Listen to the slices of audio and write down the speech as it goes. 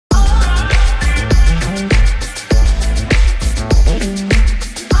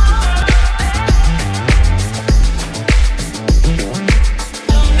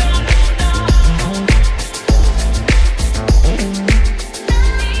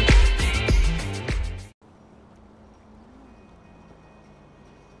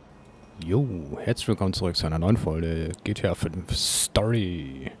Jo, herzlich willkommen zurück zu einer neuen Folge GTA 5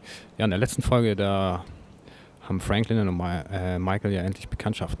 Story. Ja, in der letzten Folge, da haben Franklin und Michael ja endlich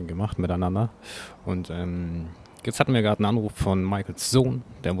Bekanntschaften gemacht miteinander. Und jetzt hatten wir gerade einen Anruf von Michaels Sohn,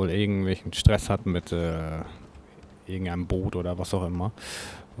 der wohl irgendwelchen Stress hat mit irgendeinem Boot oder was auch immer.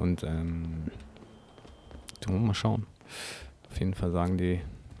 Und tun wir mal schauen. Auf jeden Fall sagen die,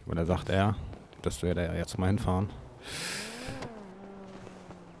 oder sagt er, dass wir da jetzt mal hinfahren.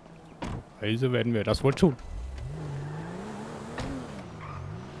 Also werden wir das wohl tun.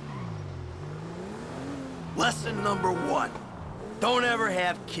 Lesson number 1. Don't ever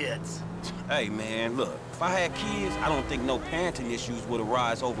have kids. Hey man, look, if I had kids, I don't think no parenting issues would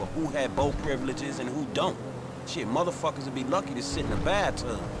arise over who had boat privileges and who don't. Shit, motherfuckers would be lucky to sit in a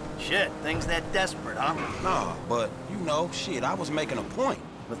bathtub. Shit, things that desperate, huh? Nah, but, you know, shit, I was making a point.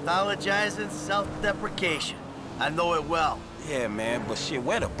 Mythologizing self-deprecation. I know it well. Yeah, man, but shit,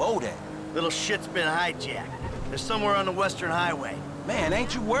 where the boat at? Little shit's been hijacked. They're somewhere on the Western Highway. Man,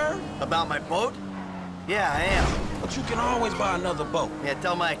 ain't you worried? About my boat? Yeah, I am. But you can always buy another boat. Yeah,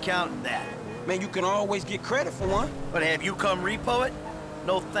 tell my accountant that. Man, you can always get credit for one. But have you come repo it?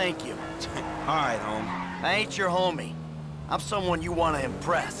 No, thank you. Alright, homie. I ain't your homie. I'm someone you want to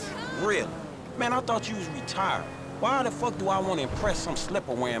impress. Really? Man, I thought you was retired. Why the fuck do I want to impress some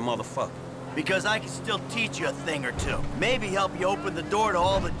slipper-wearing motherfucker? Because I can still teach you a thing or two. Maybe help you open the door to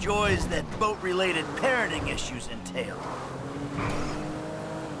all the joys that boat-related parenting issues entail.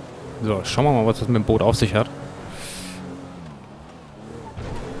 So, schauen wir mal, was das mit dem Boot auf sich hat.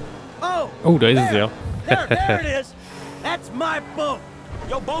 Oh, da ist es ja. There it is. That's my boat.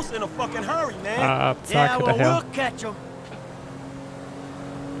 Your boat's in a fucking hurry, man. Ah, zack, Yeah, well, daher. we'll catch him.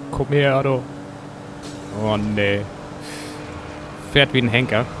 Guck her, du. Oh, nee. Fährt wie ein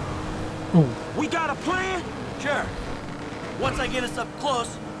Henker. We got a plan? Sure. Once I get us up close,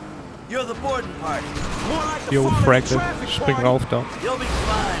 you're the boarding party. More like the Jo, fun of the Franklin, traffic spring party. rauf da. You'll be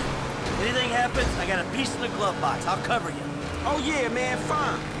fine. Anything happens, I got a piece in the glove box. I'll cover you. Oh yeah, man,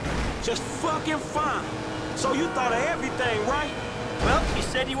 fine. Just fucking fine. So you thought of everything, right? Well, you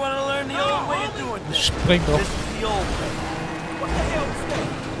said you wanted to learn the old way of doing things. Spring doch. This is the old way. What the hell is that?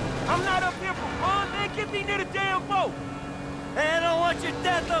 I'm not up here for fun, man. Get me near the damn boat. Hey, I don't want your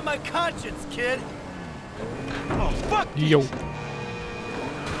death on my conscience, kid. Oh, fuck this. Jo.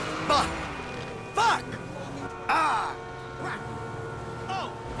 Fuck! Fuck! Ah!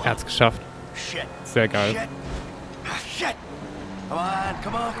 Oh! Er hat's geschafft. Shit! Sehr geil. Shit! Ah, shit! Come on!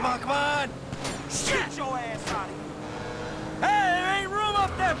 Come on! Come on! Come on! Shit your ass out of here. Hey, there ain't room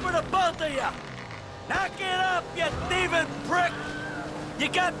up there for the both of you! Knock it up, you thieving prick! You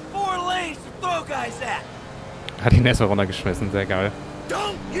got 4 lanes to throw guys at! Hat ihn erstmal runtergeschmissen, sehr geil.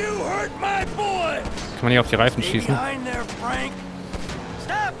 Don't you hurt my boy! Kann man nicht auf die Reifen Stay schießen? behind there, Frank!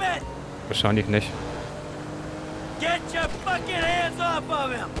 Stop it! Wahrscheinlich nicht. Get your fucking hands off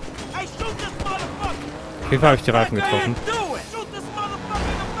of him! Hey, shoot this motherfucker! Auf jeden Fall habe ich die Reifen getroffen. Do it! Shoot this motherfucker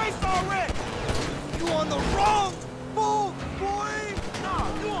in the face already! You on the wrong boat, boy! No,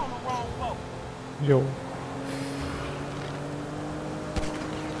 you on the wrong boat! Jo.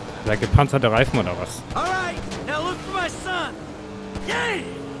 Der gepanzerte Reifen oder was? Alright, now look for my son! Yay!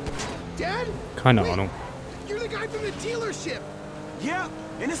 Dad? Keine Wait, Ahnung. You're the guy from the dealership. Yeah,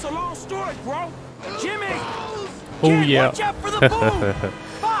 and it's a long story, bro. Jimmy! Oh Kid, yeah. watch out for the boom!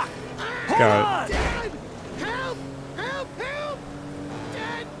 Fuck! Hold Geil. on! Dad! Help! Help! Help!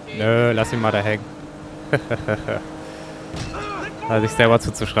 Dad! Nö, lass ihn mal da hängen. Hat sich selber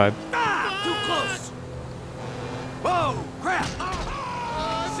zuzuschreiben. Ah, too close! Whoa, crap!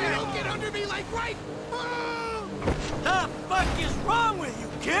 Say, don't get under me like right! Oh! The fuck is wrong with you,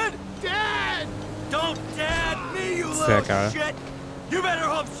 kid? Dad! Don't dad me, you Sehr little geil. shit! You better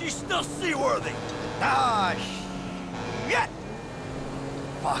hope she's still seaworthy! Ah, shit!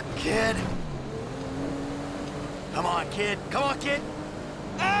 Fuck, kid! Come on, kid! Come on, kid!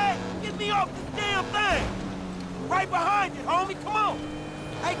 Hey, get me off this damn thing! Right behind you, homie, come on!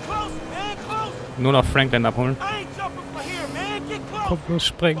 Hey, close, man, close! Nur noch Franklin abholen. I ain't jumping from here, man, get close! Komm, los,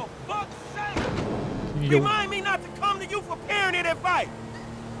 spring. For fuck's sake! Jo. Remind me not to come to you for parenting advice!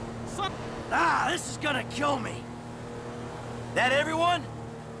 Son. Ah, this is gonna kill me! That everyone?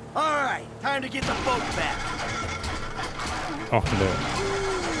 Alright, time to get the boat back. Och nö.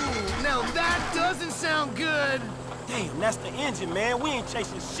 Ooh, now that doesn't sound good. Damn, that's the engine, man. We ain't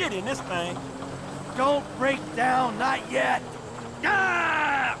chasing shit in this thing. Don't break down, not yet!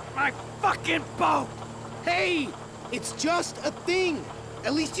 Ah! My fucking boat! Hey, it's just a thing.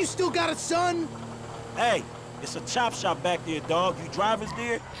 At least you still got a son. Hey, it's a chop shop back there, dog. You drivers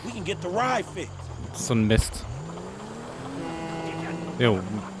there, we can get the ride fixed. So ein Mist. Jo.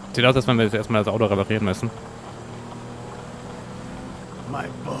 Sieht aus, als wenn wir jetzt erstmal das Auto reparieren müssen. My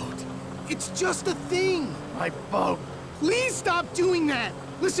boat. It's just a thing. My boat. Please stop doing that.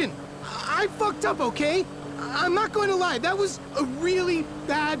 Listen, I fucked up, okay? I'm not going to lie. That was a really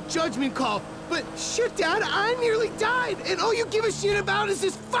bad judgment call. But shit, Dad, I nearly died. And all you give a shit about is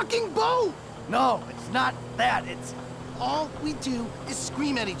this fucking boat. No, it's not that. It's... All we do is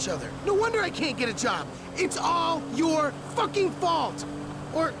scream at each other. No wonder I can't get a job. It's all your fucking fault.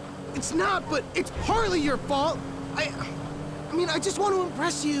 Or it's not, but it's partly your fault. I mean, I just want to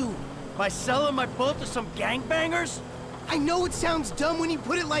impress you. By selling my boat to some gangbangers? I know it sounds dumb when you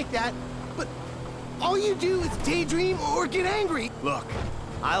put it like that, but all you do is daydream or get angry. Look,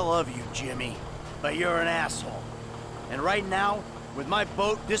 I love you, Jimmy, but you're an asshole. And right now, with my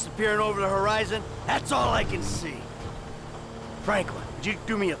boat disappearing over the horizon, that's all I can see. Franklin, would you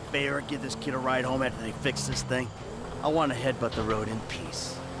do me a favor and give this kid a ride home after they fix this thing? I want to headbutt the road in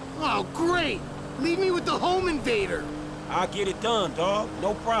peace. Oh, great! Leave me with the home invader. I'll get it done, dog.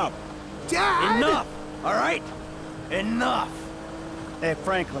 No problem. Dad! Enough! All right? Enough! Hey,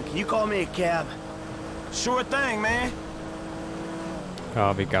 Franklin, can you call me a cab? Sure thing, man.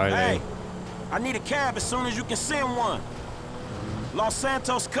 Ah, wie geil, Hey, ey. I need a cab as soon as you can send one. Los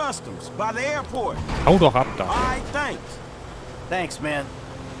Santos Customs, by the airport. Hau doch ab All da. right, thanks. Thanks, man.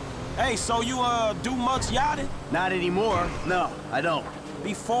 Hey, so you, do much yachting? Not anymore. No, I don't.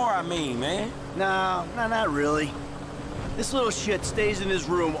 Before, I mean, man. No, not really. This little shit stays in his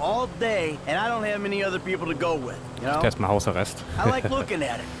room all day, and I don't have many other people to go with, you know? Erstmal Hausarrest. I like looking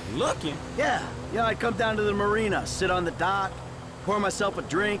at it. Looking? Yeah, you know, I'd come down to the marina, sit on the dock, pour myself a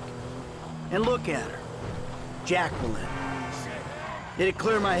drink, and look at her. Jacqueline. It'd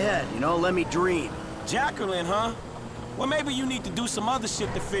clear my head, you know, let me dream. Jacqueline, huh? Well, maybe you need to do some other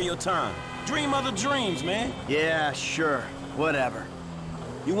shit to fill your time. Dream other dreams, man. Yeah, sure. Whatever.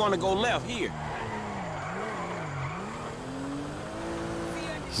 You want to go left here.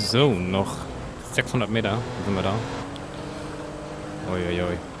 So, noch 600 Meter sind wir da.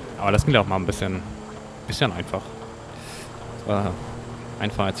 Uiuiui. Aber das ging auch mal ein bisschen einfach. Das war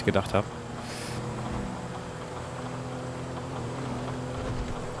einfacher, als ich gedacht habe.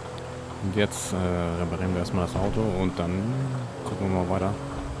 Und jetzt reparieren wir erstmal das Auto und dann gucken wir mal weiter.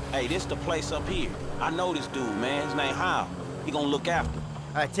 Hey, this the place up here. I know this dude, man. His name Hal. He gonna look after.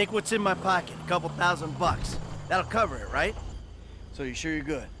 All right, take what's in my pocket, a couple $1,000. That'll cover it, right? So you sure you're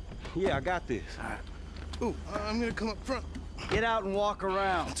good? Yeah, I got this. All right. Ooh, I'm gonna come up front. Get out and walk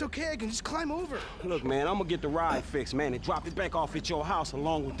around. It's okay, I can just climb over. Look, man, I'm gonna get the ride fixed, man, and drop it back off at your house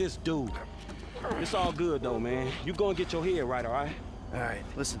along with this dude. It's all good, though, man. You go and get your head right, all right? All right,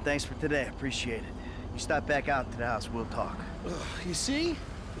 listen, thanks for today. Appreciate it. You stop back out to the house, we'll talk. You see?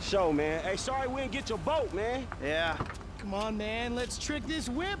 Show, man. Hey, sorry we didn't get your boat, man. Yeah. Come on, man, let's trick this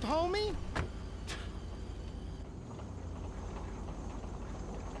whip, homie.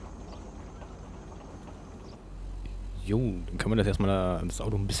 Jo, dann können wir das erstmal das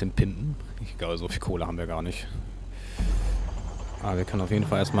Auto ein bisschen pimpen. Ich glaube, so viel Kohle haben wir gar nicht. Aber wir können auf jeden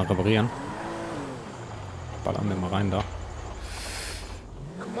Fall erstmal reparieren. Ballern wir mal rein da.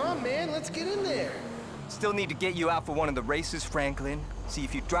 Come on, man, let's get in there. Still need to get you out for one of the races, Franklin. See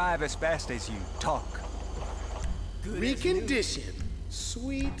if you drive as fast as you talk. Recondition.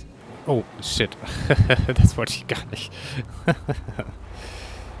 Sweet. Oh, shit. Das wollte ich gar nicht.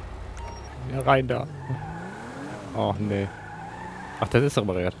 Ja, rein da. Oh, nee. Ach, das ist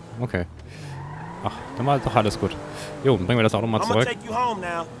repariert. Okay. Ach, dann war doch alles gut. Jo, dann bringen wir das Auto mal I'm gonna zurück. take you home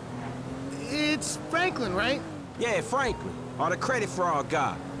now. It's Franklin, right? Yeah, Franklin. Or the credit fraud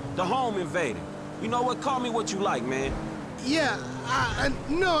guy. The home invader. You know what? Call me what you like, man. Yeah,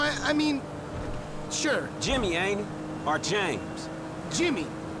 no, I mean, sure, Jimmy, ain't it? Or James? Jimmy.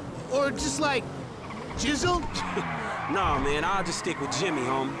 Or just like, Jizzle? Nah, man, I'll just stick with Jimmy,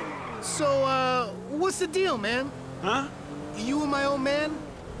 homie. So, what's the deal, man? Huh? You and my old man?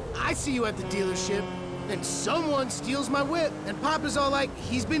 I see you at the dealership, and someone steals my whip, and Papa's all like,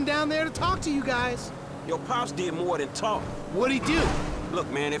 he's been down there to talk to you guys. Your pops did more than talk. What'd he do? Look,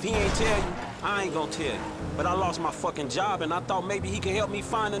 man, if he ain't tell you, I ain't gonna tell you. But I lost my fucking job, and I thought maybe he could help me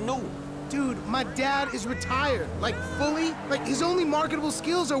find a new one. Dude, my dad is retired, like fully. Like his only marketable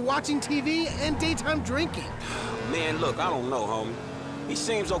skills are watching TV and daytime drinking. Man, look, I don't know, homie. He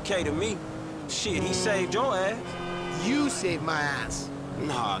seems okay to me. Shit, he saved your ass. You saved my ass.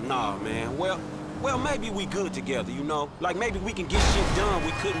 Nah, man. Well, maybe we good together, you know? Like, maybe we can get shit done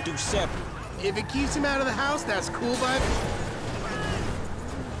we couldn't do separate. If it keeps him out of the house, that's cool by me.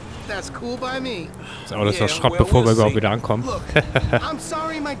 That's cool by me. Das Auto ist doch Schrott, bevor wir überhaupt wieder ankommen. Look, I'm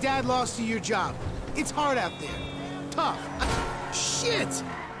sorry my dad lost you your job. It's hard out there. Tough. Shit!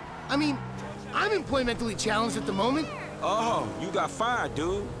 I mean, I'm employmentally challenged at the moment. Oh, you got fired,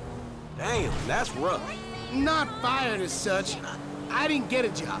 dude. Damn, that's rough. Not fired as such. I didn't get a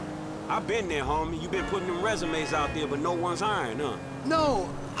job. I've been there, homie. You've been putting them resumes out there, but no one's hiring, huh? No,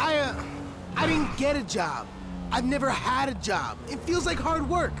 I didn't get a job. I've never had a job. It feels like hard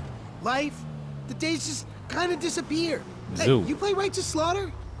work. Life, the days just kind of disappear. Hey, Zoo. you play Righteous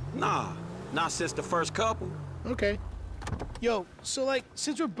Slaughter? Nah, not since the first couple. Okay. Yo, so like,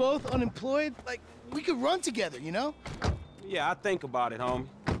 since we're both unemployed, like, we could run together, you know? Yeah, I think about it, homie.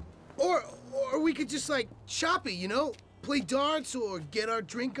 Or we could just like shop it, you know? Play darts or get our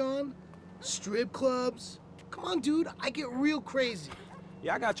drink on. Strip clubs. Come on, dude, I get real crazy.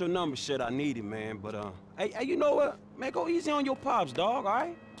 Yeah, I got your number, shit. I need it, man. But hey, you know what? Man, go easy on your pops, dog. All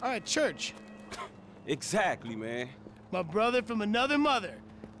right? All right, church. Exactly, man. My brother from another mother.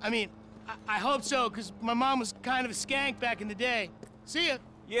 I mean, I hope so, because my mom was kind of a skank back in the day. See ya.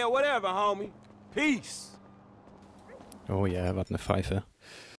 Yeah, whatever, homie. Peace. Oh ja, was eine Pfeife.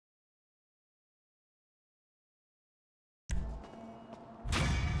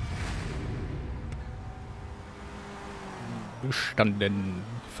 Bestanden.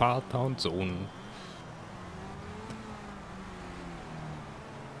 Vater und Sohn.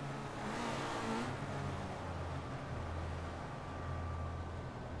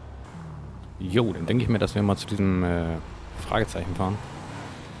 Jo, dann denke ich mir, dass wir mal zu diesem Fragezeichen fahren.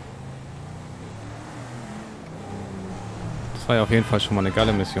 Das war ja auf jeden Fall schon mal eine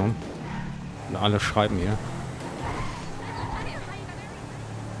geile Mission. Und alle schreiben hier.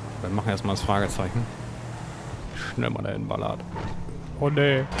 Wir machen erstmal das Fragezeichen. Schnell mal dahin ballert. Oh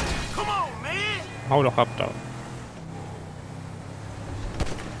nee. Hau doch ab da.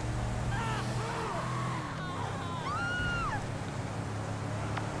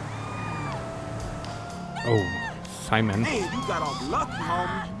 Oh, Simon. Man, you got off lucky,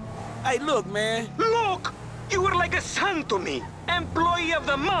 homie. Hey, look, man. Look! You were like a son to me. Employee of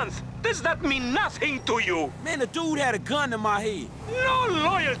the month. Does that mean nothing to you? Man, the dude had a gun in my head. No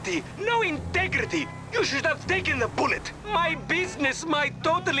loyalty, no integrity. You should have taken the bullet. My business, my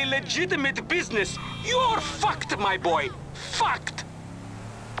totally legitimate business. You're fucked, my boy. Fucked.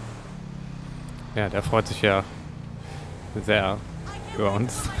 Ja, der freut sich ja sehr über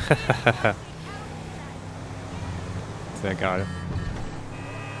uns. Sehr geil.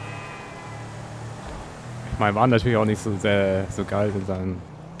 Ich meine, war natürlich auch nicht so geil, in sein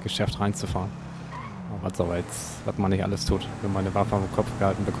Geschäft reinzufahren. Aber was soll jetzt, was man nicht alles tut, wenn man eine Waffe am Kopf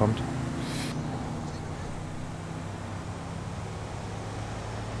gehalten bekommt.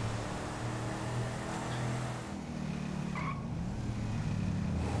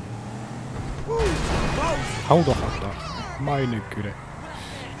 Hau doch ab da. Meine Güte.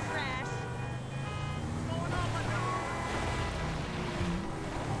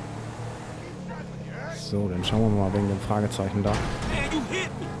 So, dann schauen wir mal wegen dem Fragezeichen da.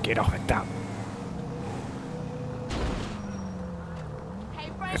 Geh doch weg da.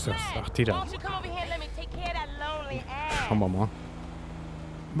 Ist das? Ach, die da. Schauen wir mal.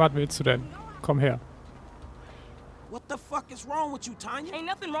 Was willst du denn? Komm her. What the fuck is wrong with you, Tanya? Ain't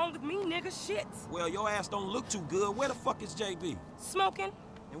nothing wrong with me, nigga. Shit. Well, your ass don't look too good. Where the fuck is JB? Smoking.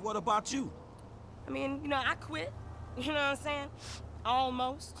 And what about you? I mean, you know, I quit. You know what I'm saying?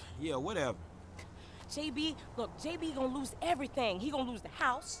 Almost. Yeah, whatever. JB, look, JB gonna lose everything. He gonna lose the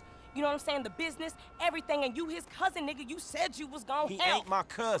house, you know what I'm saying, the business, everything, and you his cousin, nigga, you said you was gonna help. He ain't my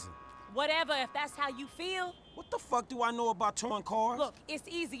cousin. Whatever, if that's how you feel. What the fuck do I know about towing cars? Look, it's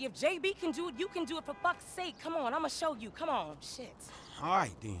easy. If JB can do it, you can do it, for fuck's sake. Come on, I'ma show you. Come on, shit. All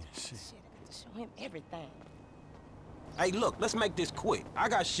right, then. Shit. Shit, I got to show him everything. Hey, look, let's make this quick. I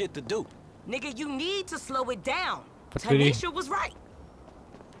got shit to do. Nigga, you need to slow it down. Was will die? Tanisha was right.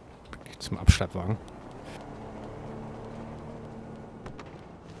 Zum Abschleppwagen.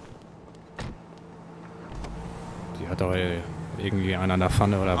 Die hat doch irgendwie einen an der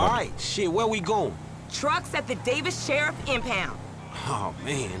Pfanne oder All was? right, shit, where we going? Trucks at the Davis Sheriff Impound. Oh,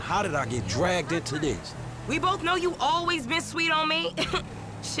 man, how did I get dragged into this? We both know you always been sweet on me.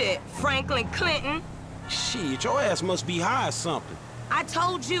 Shit, Franklin Clinton. Shit, your ass must be high or something. I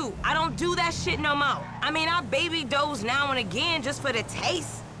told you, I don't do that shit no more. I mean, I baby doze now and again just for the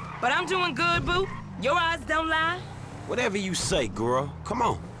taste. But I'm doing good, boo. Your eyes don't lie. Whatever you say, girl. Come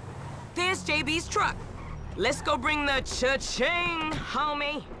on. There's JB's truck. Let's go bring the cha-ching,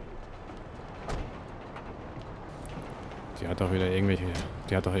 homie. Die hat doch wieder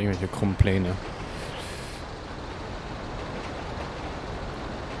irgendwelche krummen Pläne.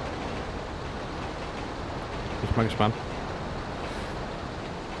 Bin ich mal gespannt.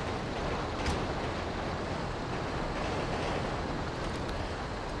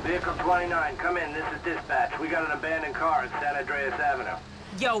 Vehicle 29, come in. This is dispatch. We got an abandoned car at San Andreas Avenue.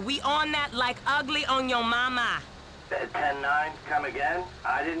 Yo, we on that like ugly on your mama. 10-9, come again?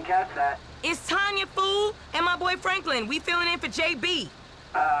 I didn't catch that. It's Tanya, fool, and my boy Franklin. We filling in for JB.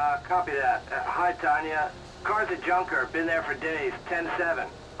 Copy that. Hi, Tanya. Car's a junker. Been there for days. 10-7.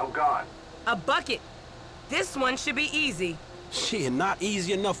 I'm gone. A bucket. This one should be easy. Shit, not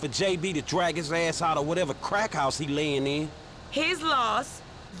easy enough for JB to drag his ass out of whatever crack house he laying in. His loss,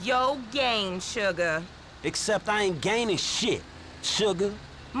 your gain, sugar. Except I ain't gaining shit, sugar.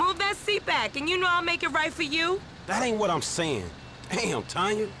 Move that seat back, and you know I'll make it right for you. That ain't what I'm saying. Damn,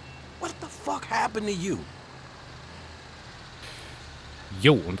 Tanya. What the fuck happened to you?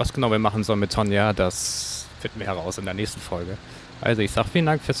 Jo, und was genau wir machen sollen mit Tonja, das finden wir heraus in der nächsten Folge. Also ich sag vielen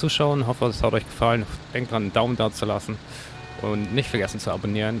Dank fürs Zuschauen, hoffe es hat euch gefallen. Denkt dran, einen Daumen da zu lassen und nicht vergessen zu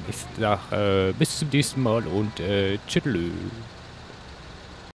abonnieren. Ich sag bis zum nächsten Mal und tschüss.